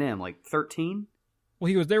out of A&M? Like 13? Well,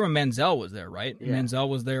 he was there when Manziel was there, right? Yeah. Manziel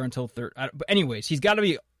was there until 30. But anyways, he's got to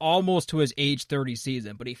be almost to his age 30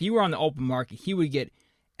 season. But if he were on the open market, he would get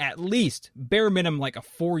at least, bare minimum, like a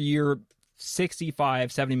 4-year, $65,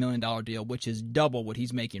 $70 million deal, which is double what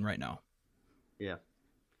he's making right now. Yeah.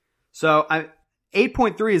 So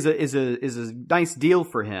 8.3 is a nice deal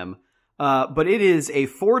for him, but it is a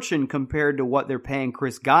fortune compared to what they're paying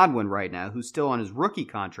Chris Godwin right now, who's still on his rookie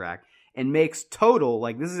contract. And makes total,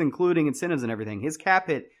 like this is including incentives and everything, his cap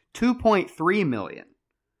hit $2.3 million.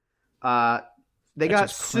 They got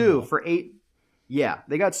Sue for $8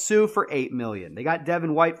 million. They got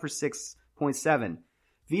Devin White for $6.7 million.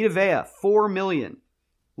 Vita Vea, $4 million.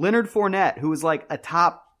 Leonard Fournette, who was like a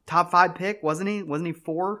top top 5 pick, wasn't he? Wasn't he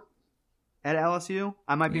 4 at LSU?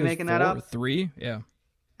 I might be making that up. 3, yeah.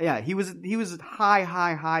 Yeah, he was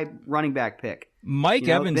high running back pick. Mike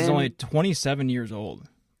Evans is only 27 years old.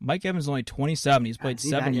 Mike Evans is only 27. He's played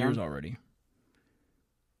 7 years already.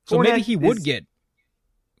 So Fournette maybe he would get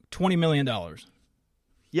 $20 million.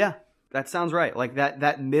 Yeah, that sounds right. Like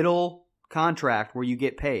that middle contract where you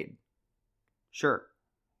get paid. Sure.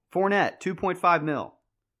 Fournette, $2.5 million.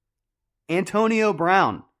 Antonio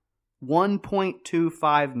Brown,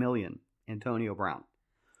 $1.25 million. Antonio Brown.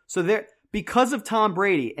 So there, because of Tom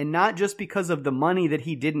Brady, and not just because of the money that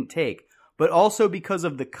he didn't take, but also because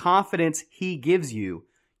of the confidence he gives you,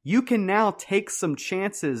 you can now take some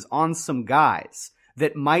chances on some guys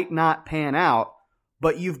that might not pan out,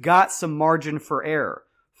 but you've got some margin for error.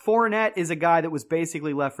 Fournette is a guy that was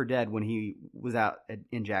basically left for dead when he was out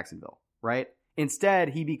in Jacksonville, right? Instead,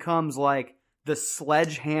 he becomes like the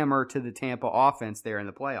sledgehammer to the Tampa offense there in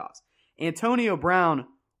the playoffs. Antonio Brown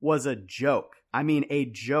was a joke. I mean, a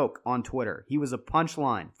joke on Twitter. He was a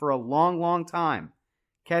punchline for a long, long time.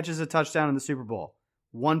 Catches a touchdown in the Super Bowl.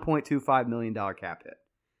 $1.25 million cap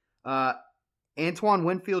hit. Antoine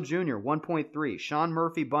Winfield Jr., 1.3. Sean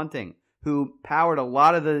Murphy Bunting, who powered a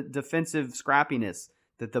lot of the defensive scrappiness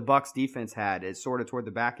that the Bucs defense had, is sort of toward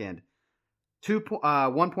the back end.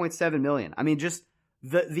 1.7 million. I mean, just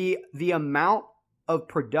the amount of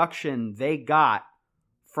production they got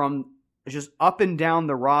from just up and down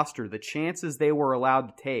the roster, the chances they were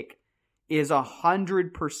allowed to take, is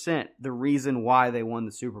 100% the reason why they won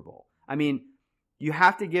the Super Bowl. I mean, you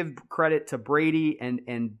have to give credit to Brady and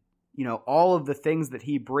you know, all of the things that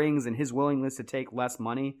he brings and his willingness to take less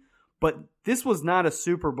money. But this was not a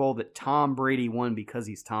Super Bowl that Tom Brady won because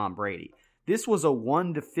he's Tom Brady. This was a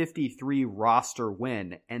 1-53 roster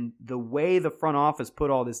win, and the way the front office put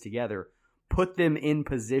all this together put them in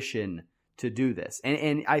position to do this.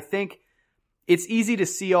 And I think it's easy to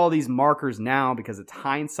see all these markers now because it's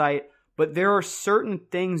hindsight, but there are certain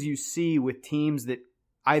things you see with teams that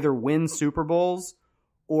either win Super Bowls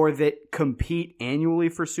or that compete annually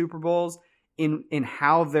for Super Bowls in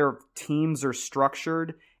how their teams are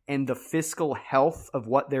structured and the fiscal health of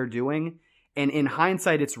what they're doing. And in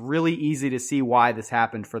hindsight, it's really easy to see why this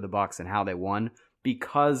happened for the Bucs and how they won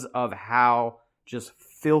because of how just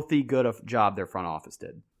filthy good a job their front office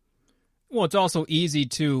did. Well, it's also easy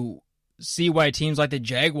to see why teams like the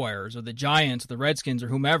Jaguars or the Giants or the Redskins or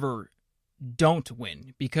whomever don't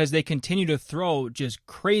win because they continue to throw just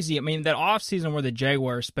crazy. I mean, that offseason where the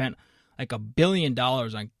Jaguars spent like $1 billion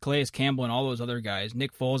on Calais Campbell and all those other guys.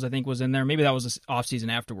 Nick Foles, I think, was in there. Maybe that was the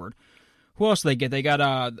offseason afterward. Who else did they get? They got,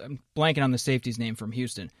 I'm blanking on the safety's name from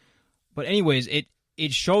Houston. But anyways,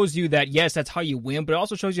 it shows you that, yes, that's how you win, but it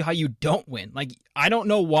also shows you how you don't win. Like, I don't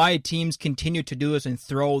know why teams continue to do this and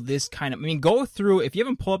throw this kind of... I mean, go through, if you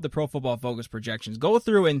haven't pulled up the Pro Football Focus projections, go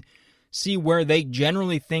through and see where they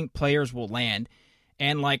generally think players will land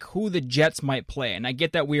and, like, who the Jets might play. And I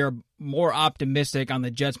get that we are more optimistic on the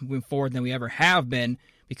Jets moving forward than we ever have been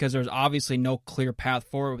because there's obviously no clear path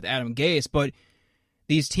forward with Adam Gase, but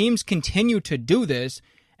these teams continue to do this,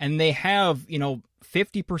 and they have,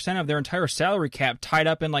 50% of their entire salary cap tied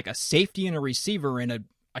up in like a safety and a receiver and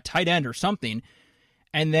a tight end or something,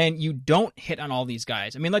 and then you don't hit on all these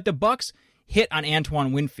guys. I mean, like the Bucs hit on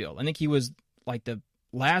Antoine Winfield. I think he was like the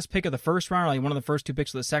last pick of the first round, or like one of the first 2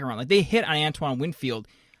 picks of the second round. Like they hit on Antoine Winfield.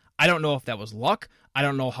 I don't know if that was luck. I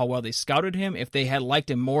don't know how well they scouted him. If they had liked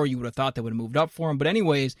him more, you would have thought they would have moved up for him. But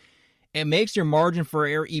anyways, it makes your margin for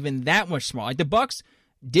error even that much smaller. Like the Bucs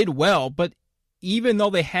did well, but even though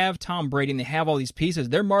they have Tom Brady and they have all these pieces,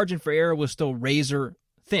 their margin for error was still razor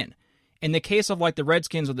thin. In the case of like the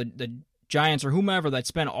Redskins or the Giants or whomever that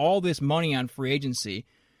spent all this money on free agency,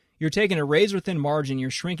 you're taking a razor thin margin, you're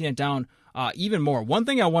shrinking it down even more. One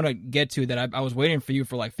thing I want to get to that I was waiting for you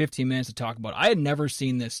for like 15 minutes to talk about, I had never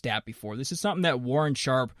seen this stat before. This is something that Warren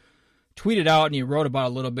Sharp tweeted out and he wrote about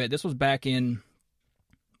a little bit. This was back in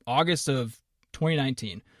August of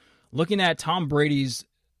 2019. Looking at Tom Brady's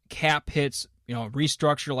cap hits,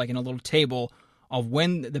 restructure like in a little table of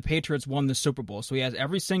when the Patriots won the Super Bowl. So he has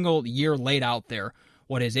every single year laid out there,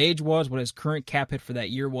 what his age was, what his current cap hit for that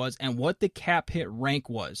year was, and what the cap hit rank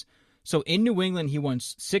was. So in New England, he won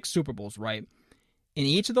 6 Super Bowls, right? In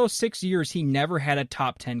each of those 6 years, he never had a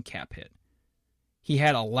top 10 cap hit. He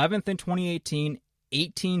had 11th in 2018,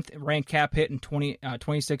 18th ranked cap hit in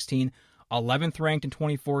 2016, 11th ranked in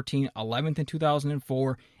 2014, 11th in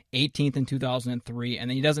 2004, 18th in 2003, and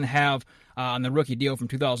then he doesn't have on the rookie deal from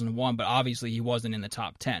 2001, but obviously he wasn't in the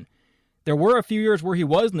top 10. There were a few years where he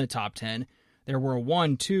was in the top 10. There were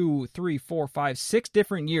 6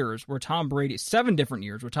 different years where Tom Brady, 7 different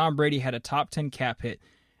years where Tom Brady had a top 10 cap hit,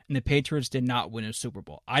 and the Patriots did not win a Super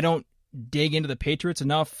Bowl. I don't dig into the Patriots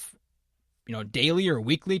enough, daily or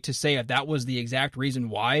weekly to say if that was the exact reason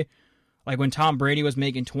why. Like when Tom Brady was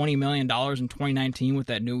making $20 million in 2019 with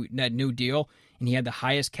that new deal, and he had the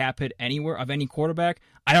highest cap hit anywhere of any quarterback.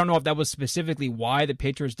 I don't know if that was specifically why the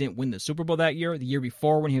Patriots didn't win the Super Bowl that year. The year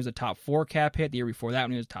before when he was a top 4 cap hit. The year before that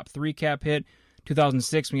when he was a top 3 cap hit.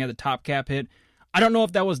 2006 when he had the top cap hit. I don't know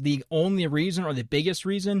if that was the only reason or the biggest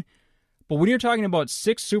reason. But when you're talking about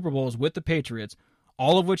 6 Super Bowls with the Patriots,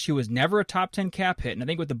 all of which he was never a top 10 cap hit, and I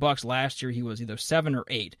think with the Bucs last year he was either 7 or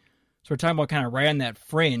 8. So we're talking about kind of right on that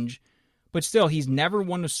fringe. But still, he's never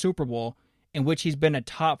won a Super Bowl in which he's been a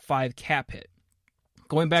top 5 cap hit.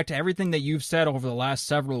 Going back to everything that you've said over the last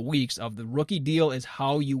several weeks of the rookie deal is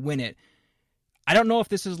how you win it. I don't know if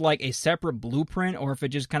this is like a separate blueprint or if it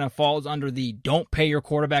just kind of falls under the don't pay your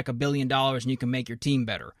quarterback $1 billion and you can make your team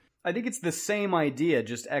better. I think it's the same idea,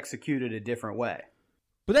 just executed a different way.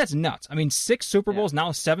 But that's nuts. I mean, 6 Super Bowls,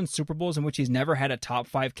 now 7 Super Bowls in which he's never had a top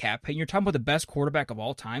 5 cap hit. And you're talking about the best quarterback of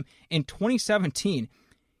all time. In 2017,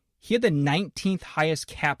 he had the 19th highest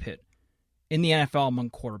cap hit in the NFL among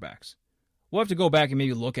quarterbacks. We'll have to go back and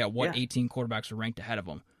maybe look at what 18 quarterbacks are ranked ahead of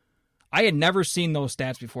him. I had never seen those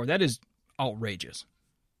stats before. That is outrageous.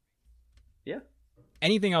 Yeah.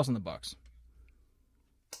 Anything else on the Bucs?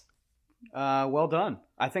 Well done.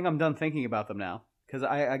 I think I'm done thinking about them now because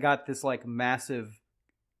I got this like massive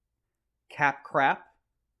cap crap.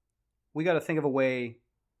 We got to think of a way.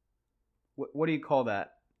 What do you call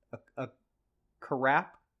that? A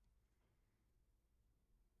crap?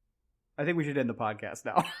 I think we should end the podcast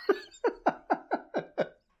now.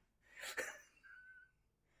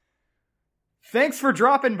 Thanks for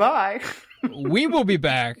dropping by. We will be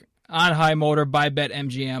back on High Motor by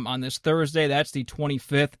BetMGM on this Thursday. That's the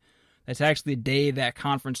 25th. That's actually the day that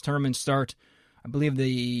conference tournaments start. I believe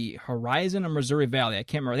the Horizon or Missouri Valley. I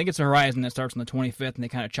can't remember. I think it's the Horizon that starts on the 25th, and they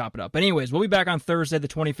kind of chop it up. But anyways, we'll be back on Thursday, the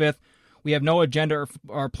 25th. We have no agenda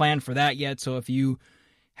or plan for that yet, so if you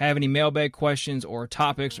have any mailbag questions or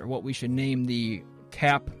topics or what we should name the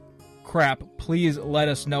cap crap, please let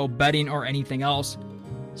us know, betting or anything else.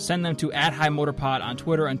 Send them to @HighMotorPod on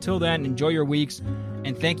Twitter. Until then, enjoy your weeks,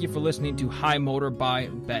 and thank you for listening to High Motor by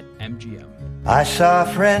BetMGM. I saw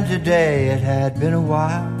a friend today, it had been a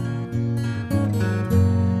while,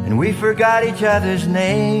 and we forgot each other's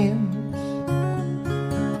names,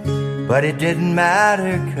 but it didn't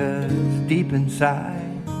matter 'cause deep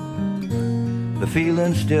inside the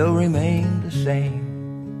feeling still remained the same.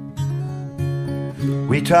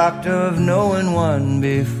 We talked of knowing one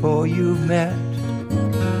before you've met,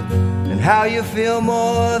 and how you feel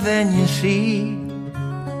more than you see,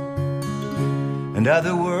 and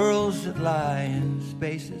other worlds that lie in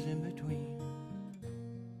spaces